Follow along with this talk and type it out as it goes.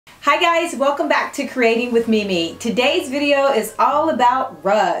Hi guys, welcome back to Creating with Mimi. Today's video is all about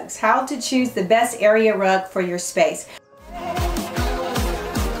rugs, how to choose the best area rug for your space.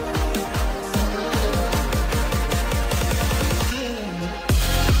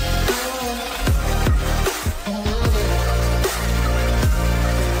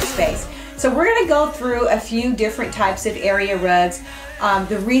 So we're going to go through a few different types of area rugs,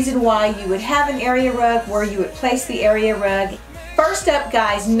 the reason why you would have an area rug, where you would place the area rug. First up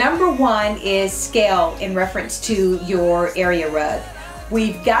guys, number one is scale in reference to your area rug.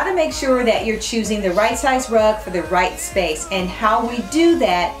 We've got to make sure that you're choosing the right size rug for the right space, and how we do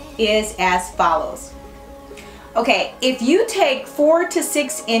that is as follows. Okay, if you take 4 to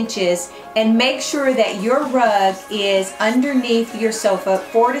 6 inches and make sure that your rug is underneath your sofa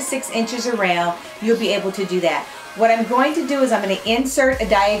 4 to 6 inches around, you'll be able to do that. What I'm going to do is I'm going to insert a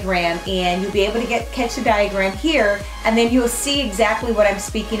diagram, and you'll be able to catch the diagram here, and then you'll see exactly what I'm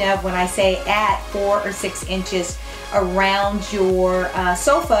speaking of when I say at 4 or 6 inches around your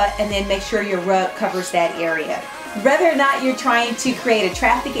sofa, and then make sure your rug covers that area. Whether or not you're trying to create a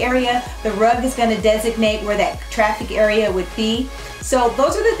traffic area, the rug is going to designate where that traffic area would be. So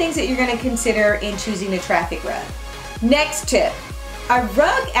those are the things that you're going to consider in choosing a traffic rug. Next tip. A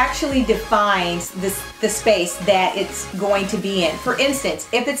rug actually defines the space that it's going to be in. For instance,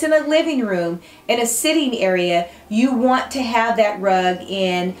 if it's in a living room, in a sitting area, you want to have that rug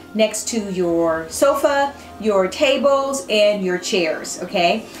in next to your sofa, your tables, and your chairs,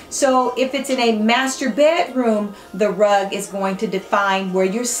 okay? So if it's in a master bedroom, the rug is going to define where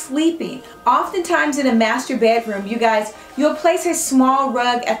you're sleeping. Oftentimes in a master bedroom, you guys, you'll place a small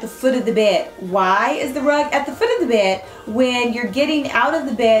rug at the foot of the bed. Why is the rug at the foot of the bed? When you're getting out of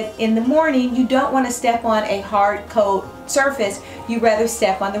the bed in the morning, you don't want to step on a hard coat surface. You'd rather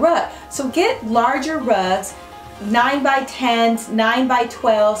step on the rug. So get larger rugs, 9 by 10s, 9 by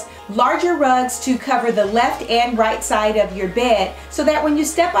 12s, larger rugs to cover the left and right side of your bed, so that when you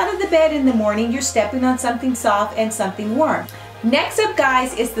step out of the bed in the morning, you're stepping on something soft and something warm. Next up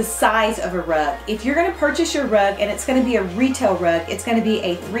guys is the size of a rug. If you're going to purchase your rug and it's going to be a retail rug, it's going to be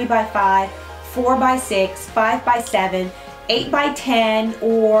a 3 by 5, 4 by 6, 5 by 7, 8 by 10,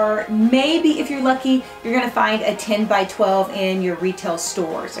 or maybe if you're lucky, you're going to find a 10 by 12 in your retail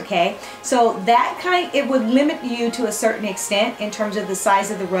stores, okay? So that it would limit you to a certain extent in terms of the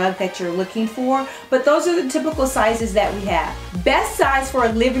size of the rug that you're looking for, but those are the typical sizes that we have. Best size for a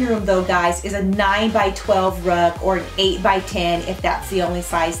living room though guys is a 9 by 12 rug, or an 8 by 10 if that's the only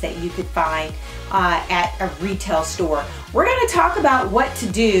size that you could find at a retail store. We're going to talk about what to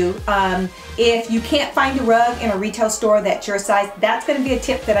do if you can't find a rug in a retail store that's your size. That's going to be a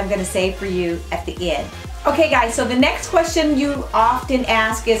tip that I'm going to save for you at the end. Okay guys, so the next question you often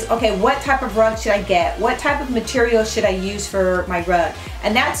ask is, okay, what type of rug should I get? What type of material should I use for my rug?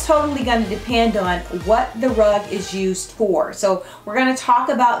 And that's totally going to depend on what the rug is used for. So we're going to talk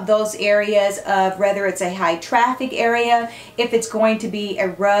about those areas of whether it's a high traffic area, if it's going to be a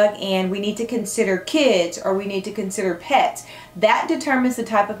rug and we need to consider kids or we need to consider pets. That determines the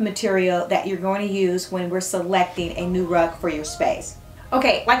type of material that you're going to use when we're selecting a new rug for your space.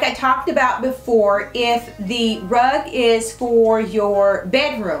 Okay, like I talked about before, if the rug is for your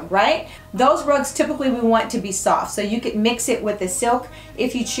bedroom, right? Those rugs typically we want to be soft, so you could mix it with the silk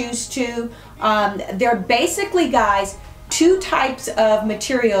if you choose to. They're basically, guys, two types of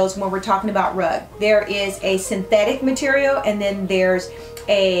materials when we're talking about rug. There is a synthetic material and then there's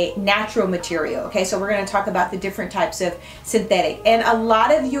a natural material. Okay, so we're going to talk about the different types of synthetic. And a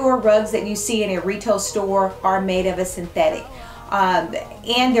lot of your rugs that you see in a retail store are made of a synthetic.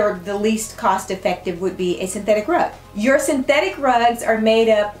 And they're the least cost effective would be a synthetic rug. Your synthetic rugs are made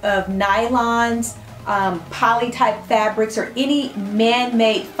up of nylons, poly type fabrics, or any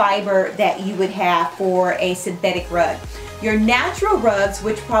man-made fiber that you would have for a synthetic rug. Your natural rugs,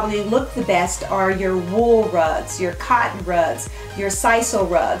 which probably look the best, are your wool rugs, your cotton rugs, your sisal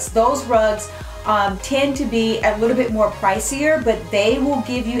rugs. Those rugs tend to be a little bit more pricier, but they will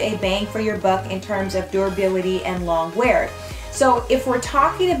give you a bang for your buck in terms of durability and long wear. So if we're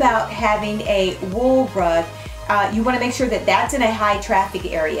talking about having a wool rug, you want to make sure that that's in a high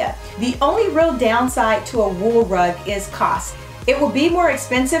traffic area. The only real downside to a wool rug is cost. It will be more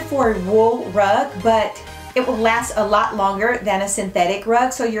expensive for a wool rug, but it will last a lot longer than a synthetic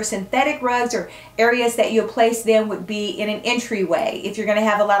rug. So your synthetic rugs, or areas that you'll place them, would be in an entryway if you're going to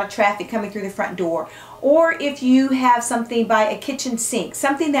have a lot of traffic coming through the front door, or if you have something by a kitchen sink,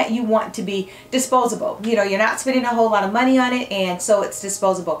 something that you want to be disposable. You know, you're not spending a whole lot of money on it, and so it's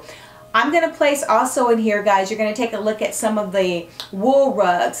disposable. I'm going to place also in here, guys, you're going to take a look at some of the wool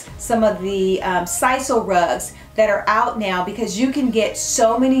rugs, some of the sisal rugs. that are out now, because you can get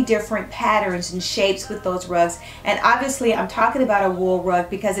so many different patterns and shapes with those rugs. And obviously I'm talking about a wool rug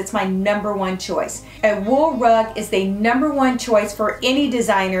because it's my #1 choice. A wool rug is the #1 choice for any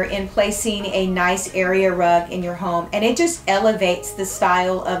designer in placing a nice area rug in your home, and it just elevates the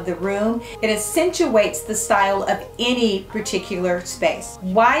style of the room. It accentuates the style of any particular space.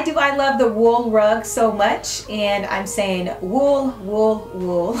 Why do I love the wool rug so much? And I'm saying wool, wool,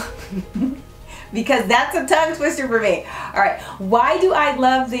 wool. Because that's a tongue twister for me. All right, why do I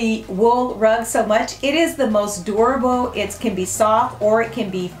love the wool rug so much? It is the most durable. It can be soft or it can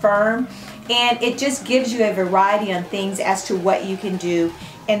be firm, and it just gives you a variety on things as to what you can do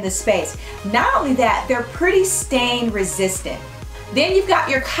in the space. Not only that, they're pretty stain resistant. Then you've got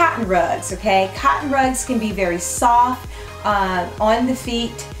your cotton rugs, okay? Cotton rugs can be very soft on the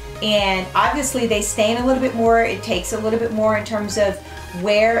feet, and obviously they stain a little bit more. It takes a little bit more in terms of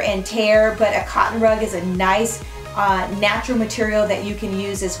wear and tear, but a cotton rug is a nice natural material that you can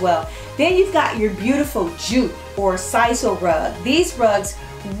use as well. Then you've got your beautiful jute or sisal rug. These rugs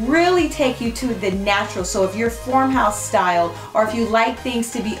really take you to the natural. So if you're farmhouse style, or if you like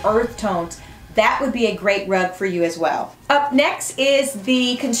things to be earth tones, that would be a great rug for you as well. Up next is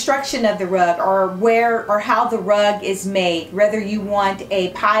the construction of the rug, or where or how the rug is made. Whether you want a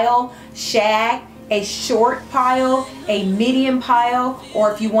pile, shag, a short pile, a medium pile,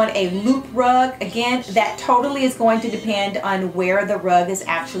 or if you want a loop rug, again, that totally is going to depend on where the rug is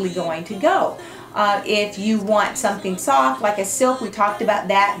actually going to go. If you want something soft like a silk, we talked about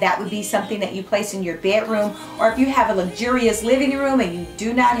that, that would be something that you place in your bedroom. Or if you have a luxurious living room and you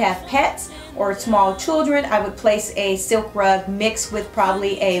do not have pets or small children, I would place a silk rug mixed with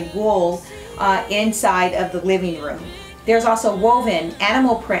probably a wool inside of the living room. There's also woven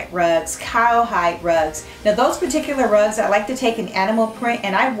animal print rugs, cowhide rugs. Now those particular rugs, I like to take an animal print,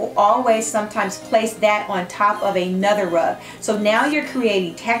 and I will always sometimes place that on top of another rug. So now you're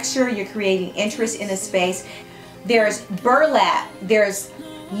creating texture, you're creating interest in a space. There's burlap, there's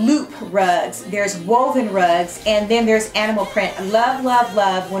loop rugs, there's woven rugs, and then there's animal print. I love, love,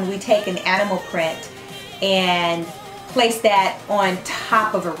 love when we take an animal print and place that on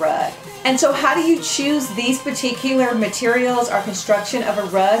top of a rug. And so how do you choose these particular materials or construction of a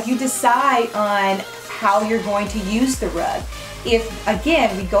rug? You decide on how you're going to use the rug. If,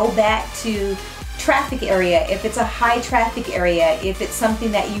 again, we go back to traffic area, if it's a high traffic area, if it's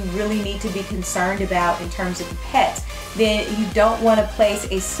something that you really need to be concerned about in terms of the pets, then you don't want to place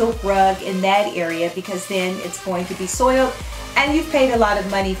a silk rug in that area, because then it's going to be soiled and you've paid a lot of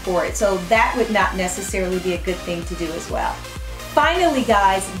money for it. So that would not necessarily be a good thing to do as well. Finally,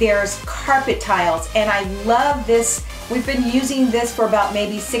 guys, there's carpet tiles, and I love this. We've been using this for about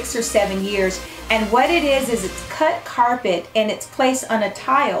maybe 6 or 7 years, and what it is it's cut carpet and it's placed on a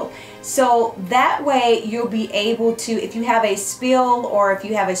tile. So that way you'll be able to, if you have a spill or if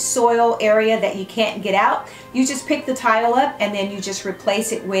you have a soil area that you can't get out, you just pick the tile up and then you just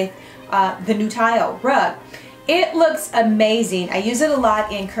replace it with the new tile rug. It looks amazing. I use it a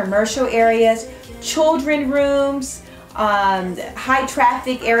lot in commercial areas, children rooms, high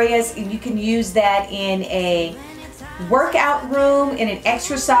traffic areas. You can use that in a workout room, in an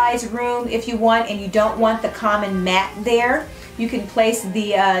exercise room if you want, and you don't want the common mat there. You can place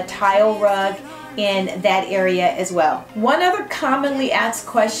the tile rug in that area as well. One other commonly asked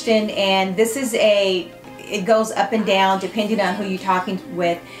question, and this is it goes up and down depending on who you're talking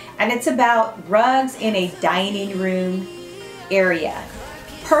with, and it's about rugs in a dining room area.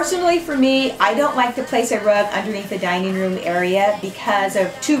 Personally, for me, I don't like to place a rug underneath the dining room area because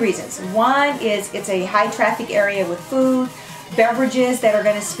of 2 reasons. One is it's a high traffic area with food, beverages that are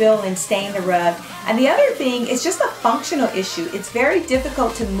going to spill and stain the rug. And the other thing is just a functional issue. It's very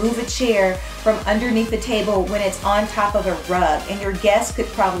difficult to move a chair from underneath the table when it's on top of a rug, and your guests could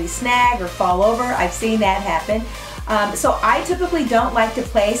probably snag or fall over. I've seen that happen. So I typically don't like to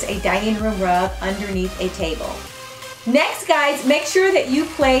place a dining room rug underneath a table. Next, guys, make sure that you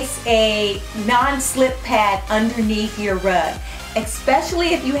place a non-slip pad underneath your rug, especially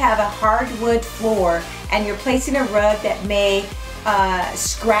if you have a hardwood floor and you're placing a rug that may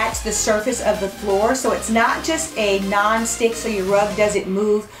scratch the surface of the floor. So it's not just a non-stick so your rug doesn't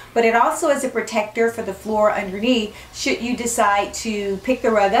move, but it also is a protector for the floor underneath should you decide to pick the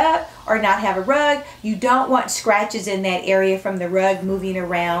rug up or not have a rug. You don't want scratches in that area from the rug moving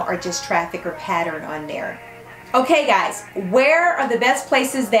around or just traffic or pattern on there. Okay guys, where are the best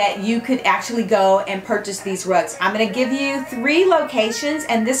places that you could actually go and purchase these rugs? I'm going to give you 3 locations,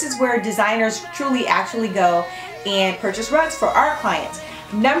 and this is where designers truly actually go and purchase rugs for our clients.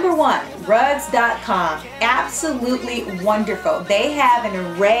 Number one, rugs.com. Absolutely wonderful. They have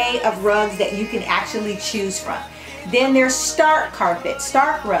an array of rugs that you can actually choose from. Then there's Stark Carpet,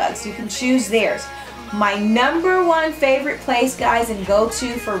 Stark Rugs. You can choose theirs. My number one favorite place, guys, and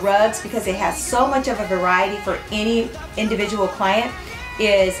go-to for rugs, because it has so much of a variety for any individual client,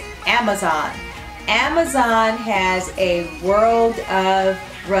 is Amazon. Amazon has a world of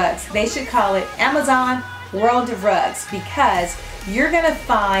rugs. They should call it Amazon World of Rugs, because you're going to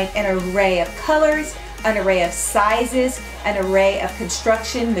find an array of colors, an array of sizes, an array of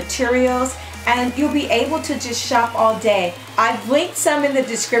construction materials, and you'll be able to just shop all day. I've linked some in the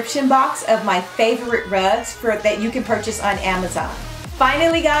description box of my favorite rugs that you can purchase on Amazon.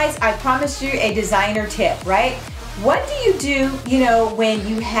 Finally, guys, I promised you a designer tip, right? What do you do, when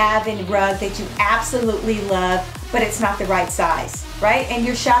you have a rug that you absolutely love, but it's not the right size, right? And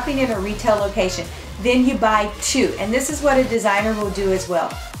you're shopping in a retail location. Then you buy two, and this is what a designer will do as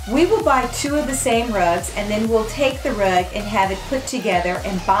well. We will buy two of the same rugs, and then we'll take the rug and have it put together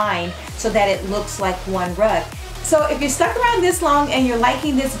and bind so that it looks like one rug. So if you're stuck around this long and you're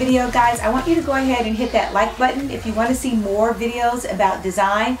liking this video, guys, I want you to go ahead and hit that like button if you want to see more videos about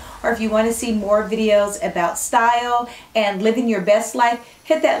design, or if you want to see more videos about style and living your best life.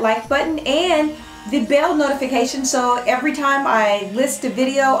 Hit that like button and the bell notification, so every time I list a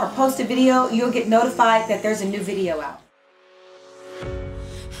video or post a video, you'll get notified that there's a new video out.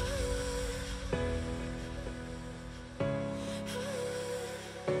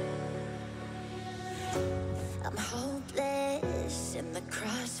 I'm hopeless in the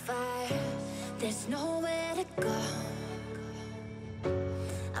crossfire. There's nowhere to go.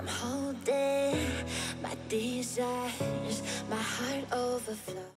 I'm holding my desire.